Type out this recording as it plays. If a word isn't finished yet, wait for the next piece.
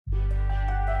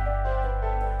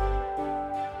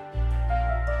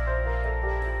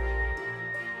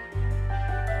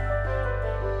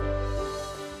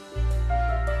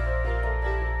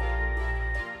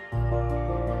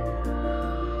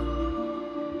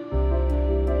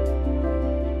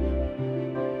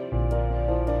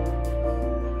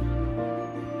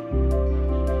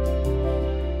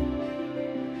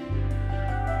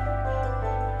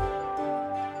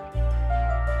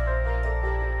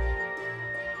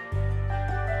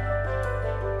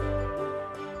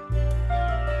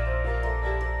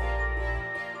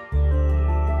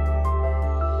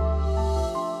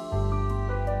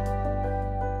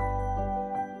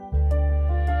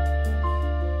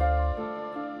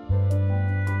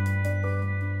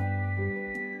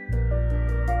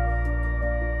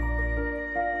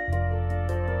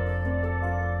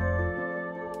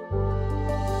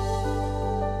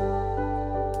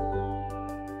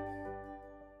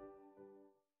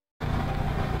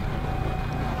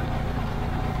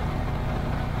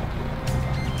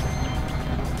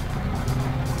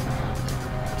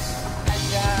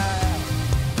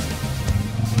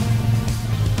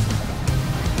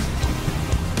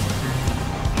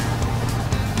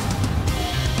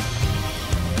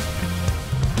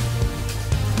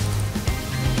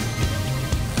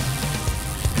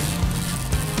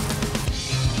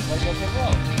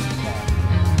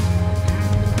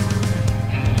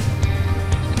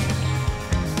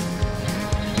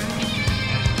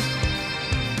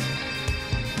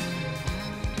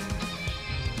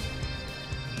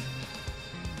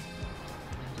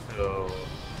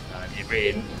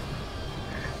rain,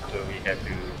 so we have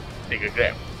to take a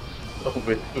grab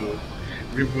over to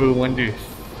River Wonders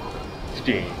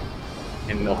today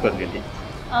in Auckland Village.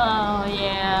 Oh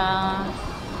yeah.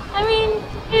 I mean,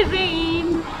 it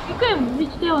rained. You couldn't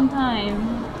reach there on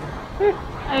time.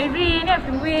 I rain, I have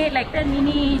to wait like 10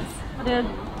 minutes for the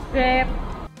grab.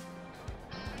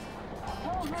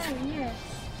 Oh hi, yes.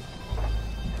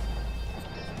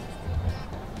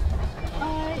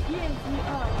 Yes, we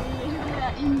are. We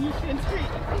are in Yishun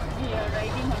Street. We are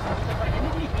riding on motorbike and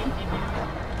then we came in.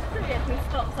 So we have to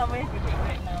stop somewhere to take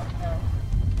right now.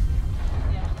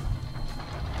 Yeah.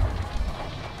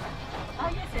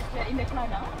 Yes, yes, we are in the car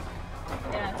now.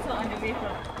 Yeah, so on the way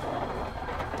from.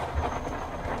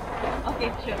 Okay,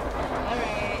 sure.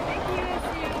 Alright, thank you.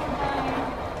 See you. Bye.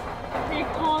 They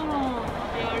call.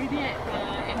 They're already at the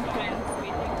entrance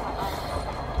waiting for us.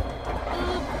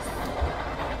 Oops.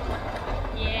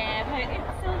 Yeah, but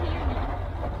it's so heavy.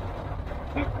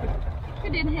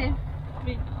 Couldn't have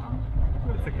been.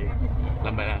 It's okay.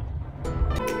 Lambat lah.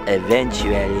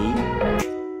 Eventually.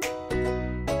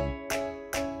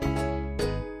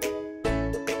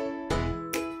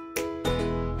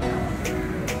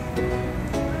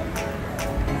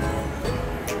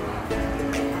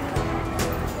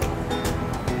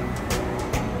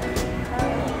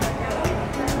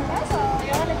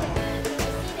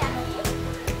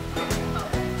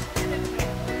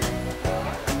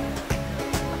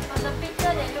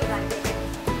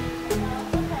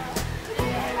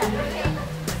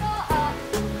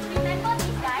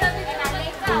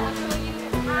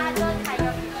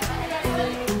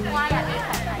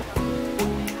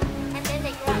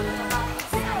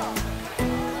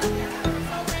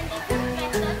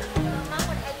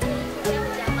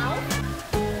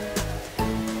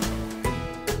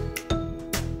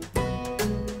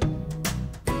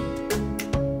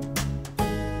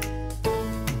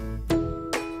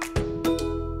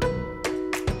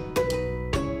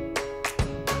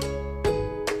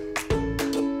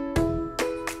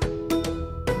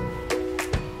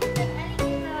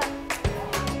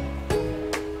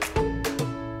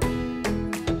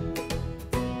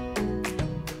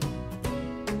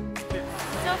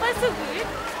 So good.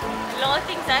 A lot of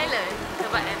things I learned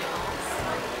about animals.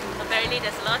 Apparently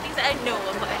there's a lot of things that I know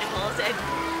about animals that I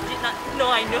did not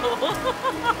know I know.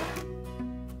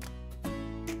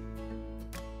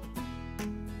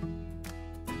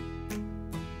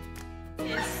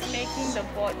 It's making the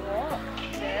boardwalk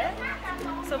there.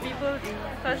 So people,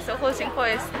 because the whole Singapore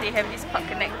is, they have this park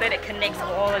connector that connects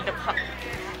all the park.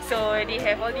 So they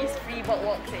have all these free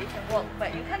boardwalks that you can walk,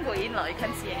 but you can't go in, you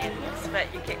can't see any animals, but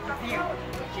you get the view,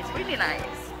 which is really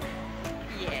nice.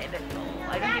 Yeah, I don't know.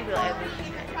 I don't think we'll ever do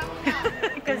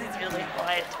that because it's really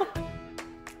quiet.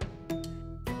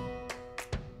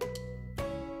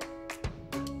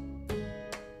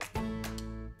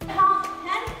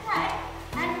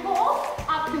 And hold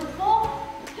up to 4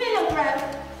 kilograms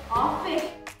of fish.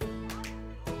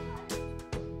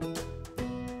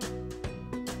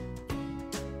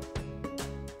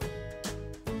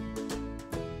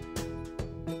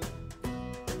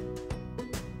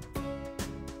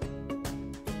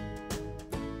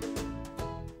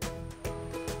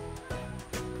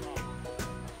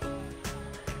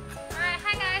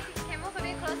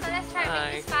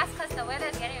 Hi. It's fast because the weather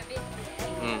is getting a bit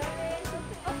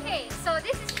Okay, so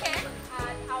this is Ken,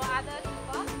 our other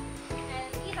keeper, and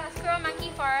these are squirrel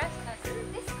monkey forest.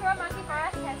 This squirrel monkey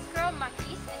forest has squirrel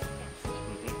monkeys, as you can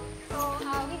see. So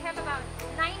we have about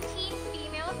 19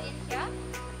 females in here.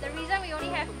 The reason we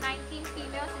only have 19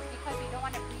 females is because we don't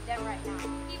want to breed them right now.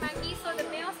 The monkeys, so the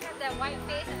males have their white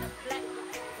face and a black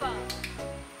fur.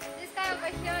 This guy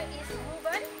over here is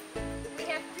Ruben. We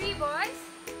have 3 boys.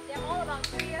 They're all about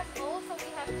 3 years old, so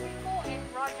we have Rico and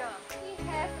Roger. We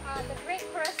have the great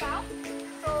curacao,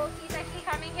 so he's actually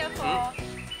coming here for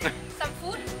some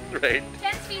food. Right.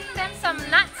 Ken's feeding them some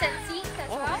nuts and seeds as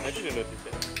well. I didn't notice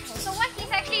that. So what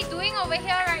he's actually doing over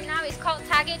here right now is called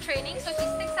target training. So he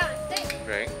sticks out a stick.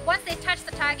 Right. Once they touch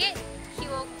the target, he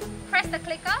will press the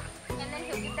clicker and then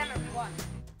he'll give them a reward.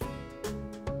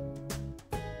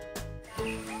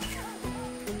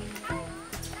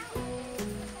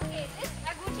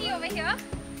 Over here,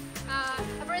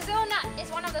 a Brazil nut is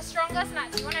one of the strongest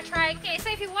nuts. You want to try? Okay, so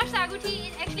if you watch the agouti,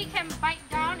 it actually can bite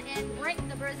down and break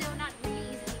the Brazil nut really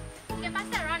easily. You can pass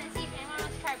that around and see if anyone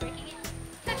wants to try breaking it.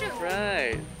 Catch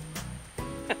Right.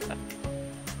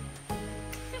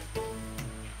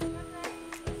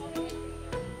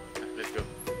 Let's go.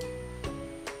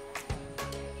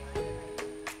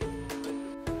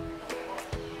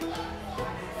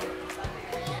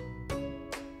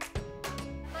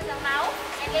 The mouth,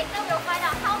 and later we'll find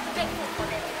out how to make food for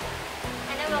them.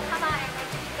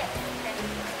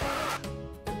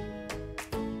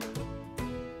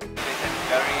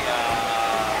 very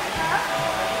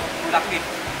productive.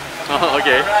 Oh,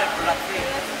 okay. Right, productive.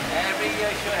 Every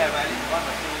year should have at least 1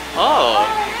 or 2. Oh.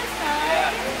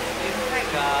 Yeah. In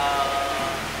fact,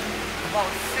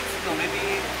 about 6 to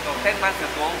maybe 10 months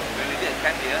ago, when we did a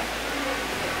camp here,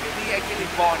 he actually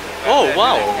born. Oh,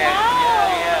 wow.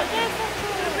 Yeah.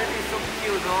 That is so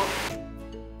cute, no?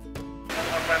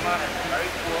 Our grandma has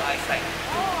very poor eyesight.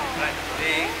 Right?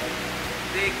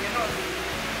 They cannot,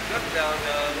 because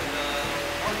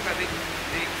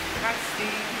they can't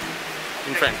see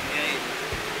In front. near it.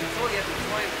 So you have to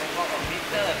throw it about a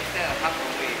meter and a half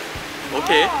away.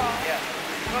 Okay. Yeah.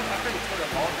 Because after you throw the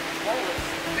ball will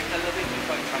take a little bit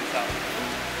before it comes out.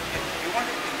 You want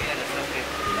it to be at the surface.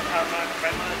 Because our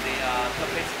grandma, they are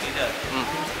surface feeder.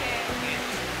 Okay. Okay.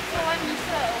 So 1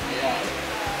 meter away. Yeah.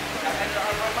 And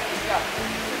our grandma is young.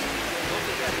 Those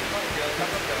are young because they'll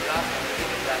sometimes they'll last and they'll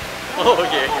get done. Oh,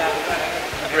 okay.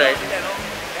 Right. And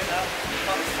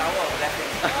not sour or left.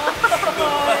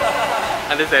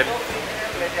 Understand.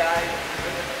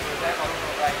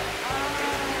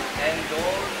 And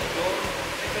don't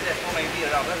make sure there's no manatees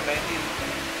around, because manatees,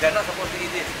 they're not supposed to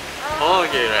eat this. Oh,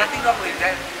 okay, right. Nothing wrong with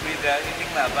that, with the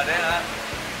eating lah, but then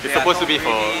It's supposed to be for...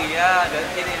 Yeah,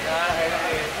 they'll eat it.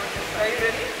 Are you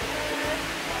ready?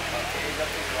 Okay, that's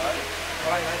this one.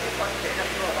 Alright, I just want to take that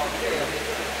one.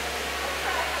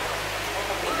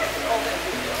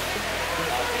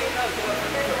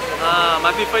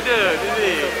 Must be further, is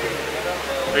it?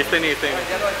 It's turning.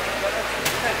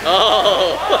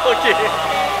 Oh, okay.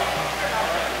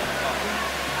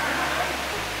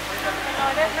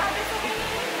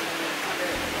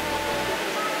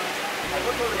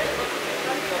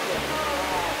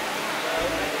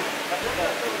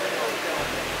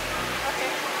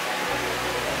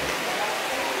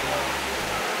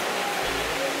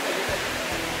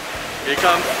 Here it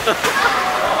comes.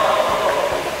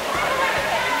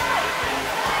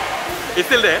 It's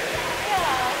still there?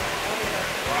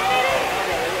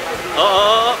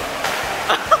 Oh.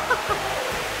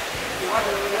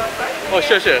 Oh,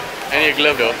 sure. I need a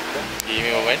glove though. Give me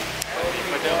a moment.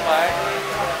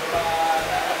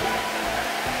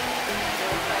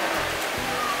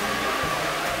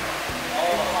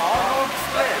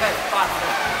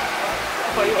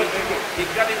 He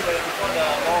got it before the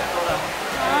ball flow down.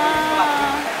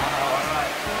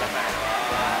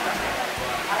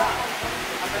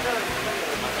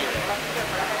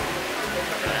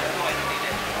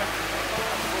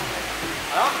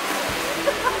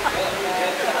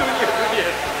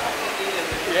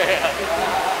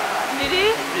 Did he?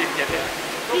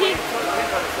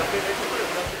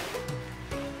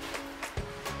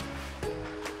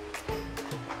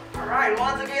 Alright,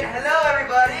 once again, hello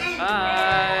everybody!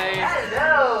 Hi!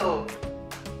 Hello!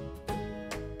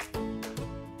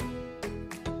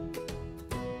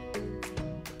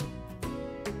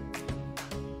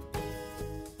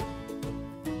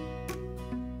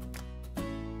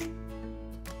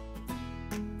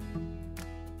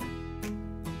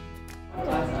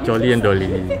 Jolly and Dolly.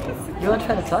 You want to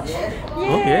try to touch?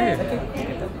 Oh, yeah.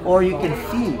 Or you can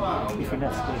feel if you're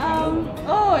not scared.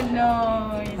 Oh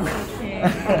no, it's okay.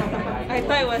 I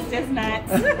thought it was just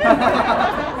nuts.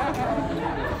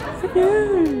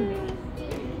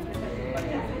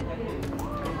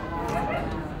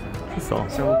 So,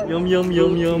 yum.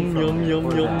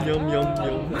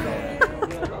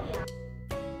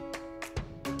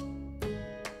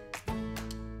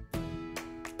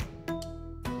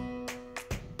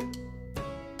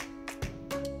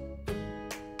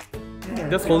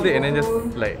 Just hold it and then just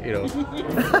like, you know.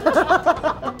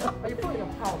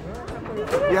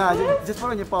 Yeah, just put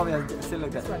it on your palm, yeah, still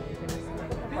like that.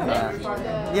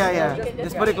 Yeah.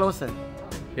 Just put it closer.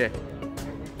 Yeah.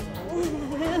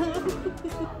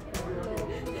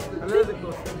 A little bit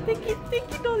closer. Thank you,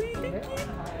 Dolly, thank you.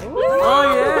 Oh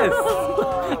yes!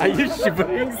 Are you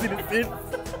shivering in the seat?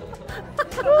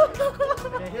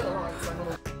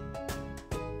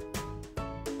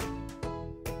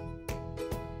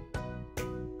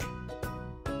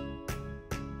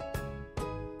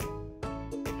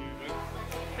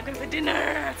 We're going for dinner,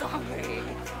 I'm so hungry.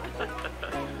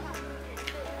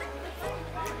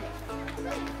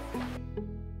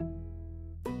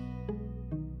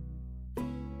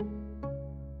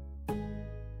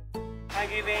 Hi,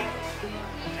 giving.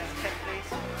 Just check, please.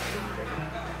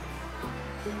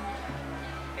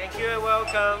 Thank you and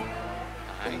welcome.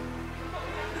 Hi.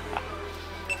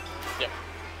 Yep.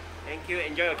 Thank you.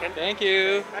 Enjoy your camp. Thank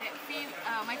you.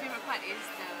 My favorite part is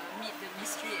meet the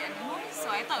mystery animals. So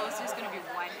I thought it was just going to be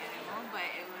one animal, but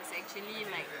it was actually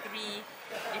like 3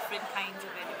 different kinds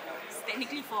of animals.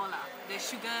 Technically 4 lah. The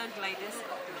sugar gliders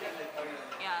got 2.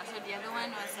 Yeah, so the other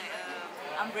one was like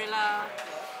umbrella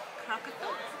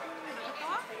Krakatoa?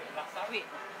 Wait,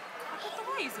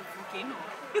 Krakatoa is a volcano.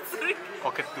 Sorry.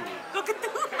 Cockatoo.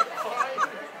 Krakatoa.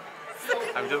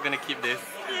 I'm just gonna keep this.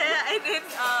 Yeah,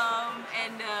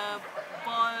 and the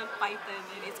ball python,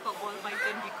 and it's called ball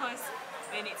python because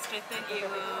when it's threatened, it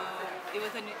will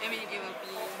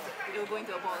go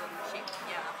into a ball shape.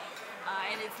 Yeah,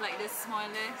 and it's like the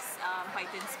smallest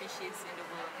python species in the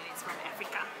world, and it's from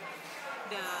Africa.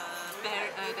 The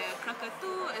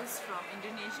Krakatoa is from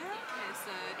Indonesia. It's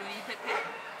a donated pet.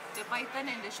 The python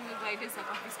and the sugar gliders are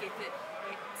confiscated.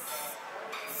 It's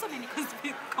so many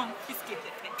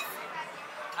confiscated pets.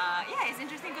 Yeah, it's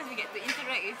interesting because we get to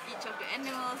interact with each of the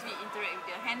animals, we interact with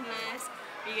their handlers,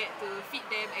 we get to feed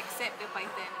them, except the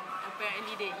python.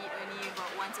 Apparently they eat only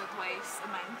about once or twice a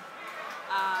month.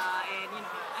 And you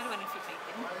know, I don't want to feed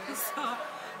python. So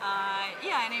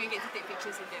yeah, and then we get to take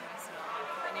pictures with them as well.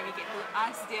 And then we get to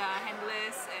ask their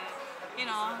handlers, you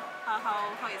know,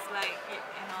 how it's like,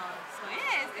 and all. So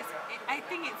yeah, I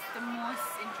think it's the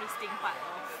most interesting part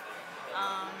of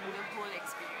the whole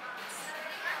experience.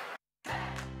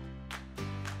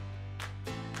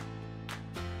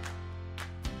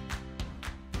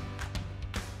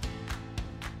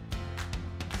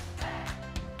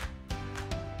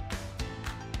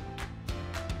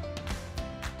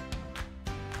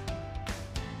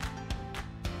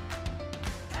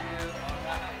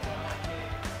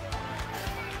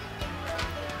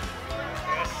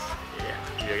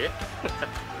 You okay?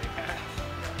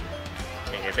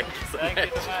 Okay, thank you so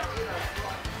much.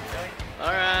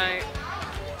 Alright.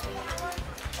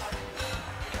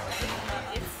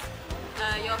 It's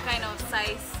your kind of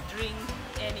size drink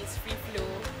and it's free flow.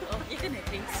 Oh, you're gonna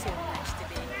drink so much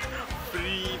today.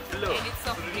 Free flow. And it's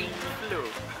soft Free drink. flow.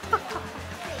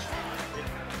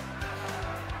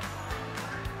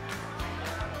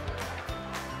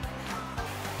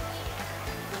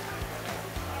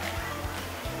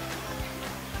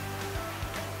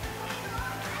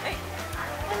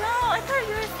 Hello, I thought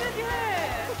you were still here.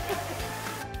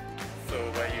 So,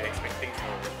 what are you expecting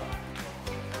for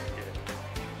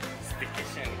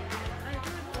staycation? I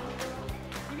don't know.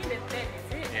 You mean the tent,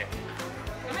 is it?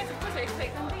 Yeah. Am I supposed to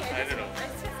expect something? I don't know. I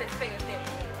just expect a tent.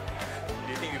 Do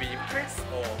you think you'll be impressed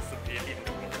or severely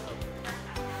underwhelmed?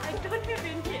 I don't have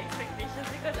any expectations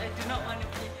because I do not want to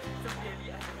be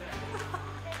severely underwhelmed.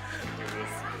 You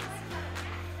will see.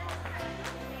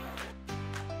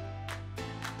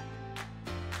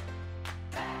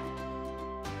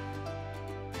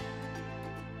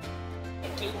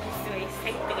 Okay, so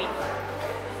excited.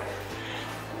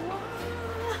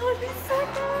 Wow, this is so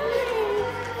nice.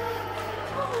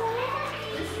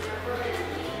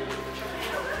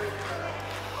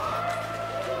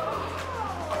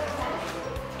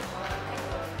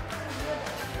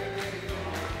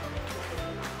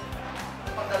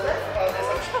 On the left, there's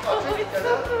a shop.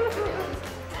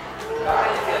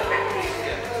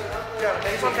 Yeah,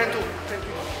 there is one can too. Thank you.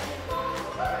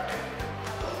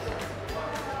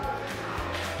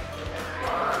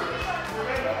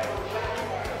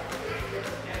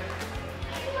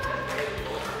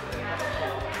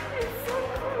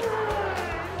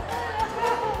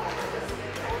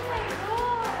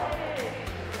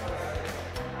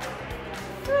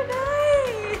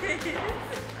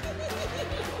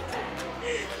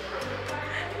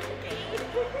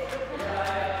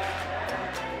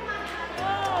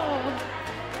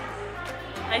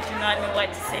 I do not know what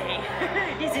to say.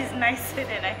 This is nicer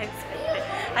than I expected.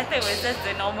 I thought it was just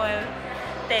the normal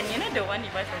tent, you know, the one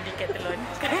you buy from Decathlon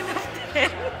kind of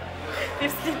tent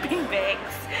with sleeping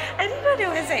bags. I didn't know there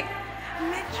was like a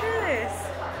mattress.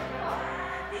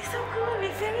 It's so cool,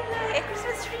 it's very light, a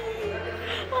Christmas tree.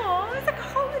 Oh, it's like a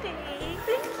holiday.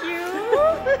 Thank you.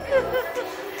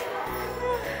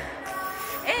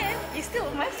 And you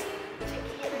still must check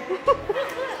in.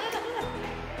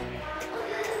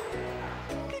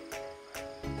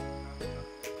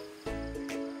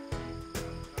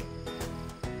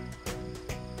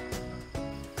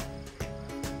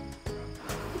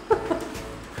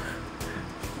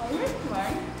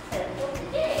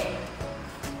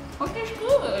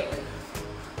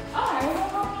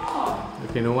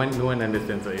 Okay, no one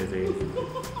understands what you're saying.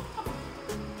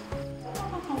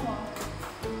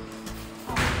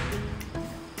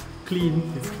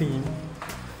 Clean, it's clean.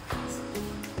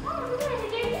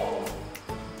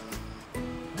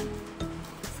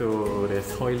 So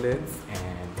there's toilets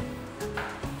and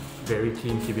very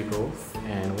clean cubicles,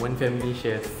 and one family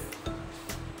shares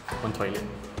one toilet,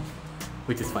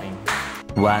 which is fine.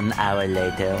 1 hour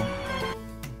later.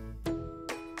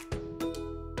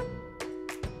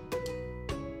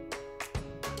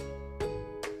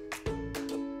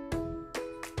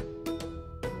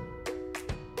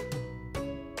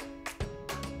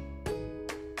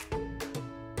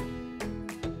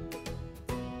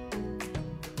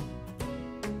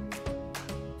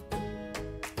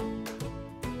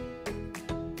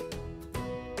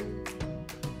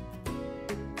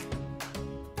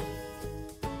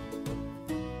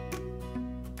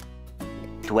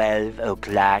 12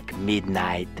 o'clock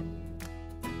midnight.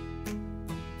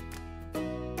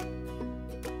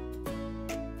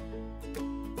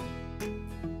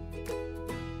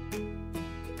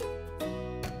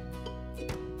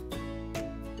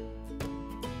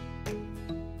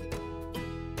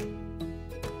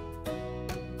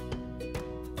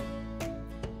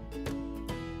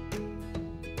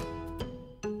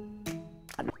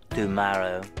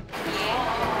 Tomorrow.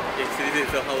 Okay,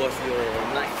 so how was your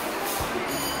night?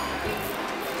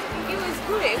 It was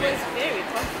good. It was very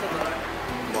comfortable.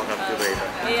 More comfortable.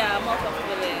 Yeah, more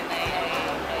comfortable. And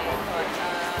I thought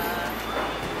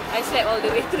I slept all the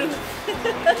way through.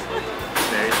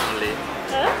 Very soundly.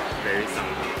 Huh? Very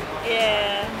soundly.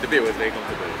 Yeah. The bed was very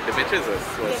comfortable. The mattress was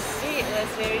The bed was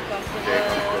very comfortable. Very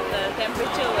comfortable. The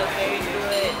temperature was very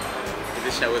good.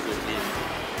 the showers were clean.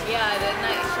 Yeah, the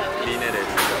night showers. Cleaner than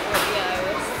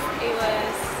Yeah, it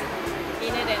was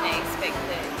cleaner than I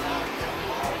expected.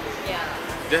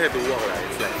 Yeah. Just have to walk lah.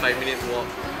 It's like 5 minutes walk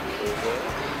over.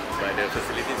 But the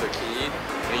facilities are clean.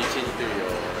 Then you change into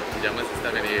your pajamas and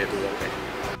stuff and then you have to walk back.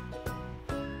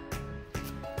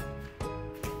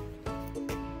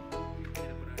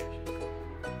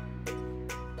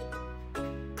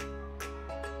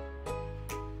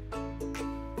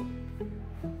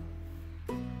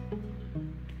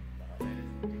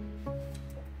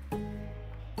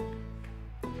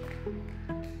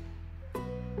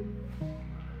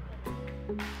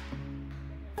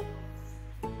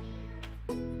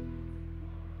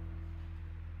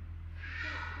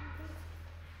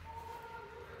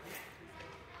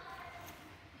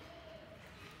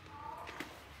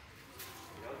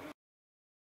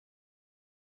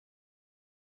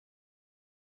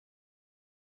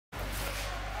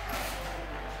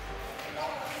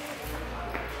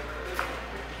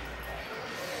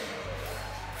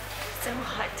 So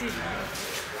hot today.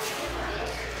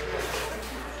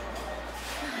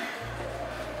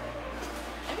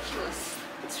 I wish it was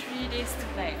 3 days, 2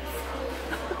 nights.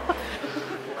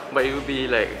 But it would be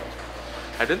like,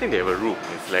 I don't think they have a room.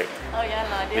 It's like Oh yeah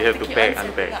lah, they have to keep pack, on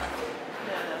unpack. setting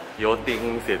up. your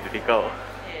things you have to take out.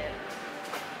 Yeah.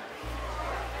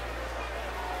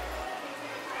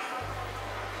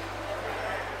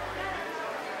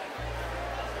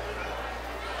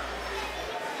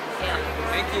 Yeah.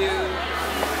 Thank you.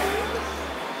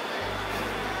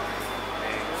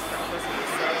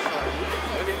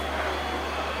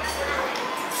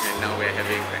 And now we're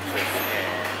having breakfast at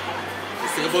the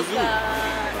Singapore Zoo.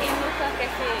 Inuka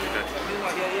Cafe.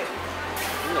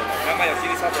 Mama, your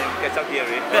chili sauce and ketchup here,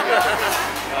 right?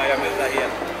 Your meals are here.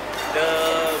 The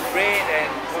bread and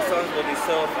croissants will be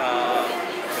served.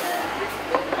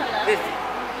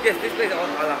 Yes, this place is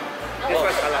all halal. This one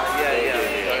is halal.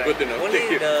 Yeah. Good to know. Only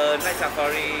Thank you. the night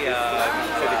safari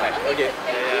certified. Okay.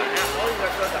 Yeah. And all the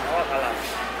restaurants are all halal.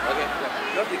 Okay.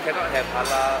 Because we cannot have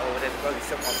halal over there because we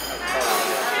serve all halal.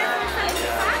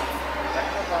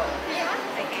 Like how about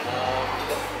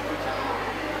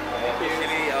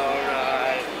chili?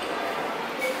 Alright.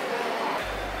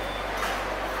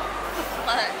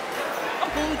 But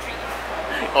I'm hungry.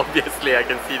 Obviously, I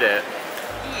can see that.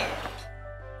 Yeah.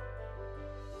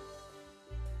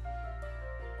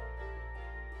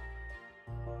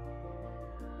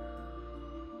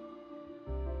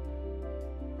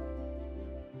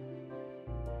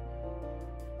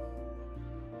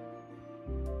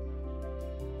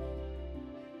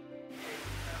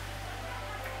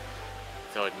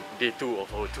 So day 2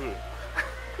 of our tour.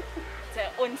 It's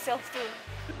our own self too.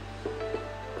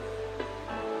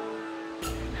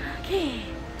 Okay,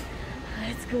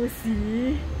 let's go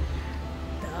see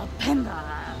the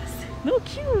pandas. No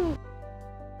queue.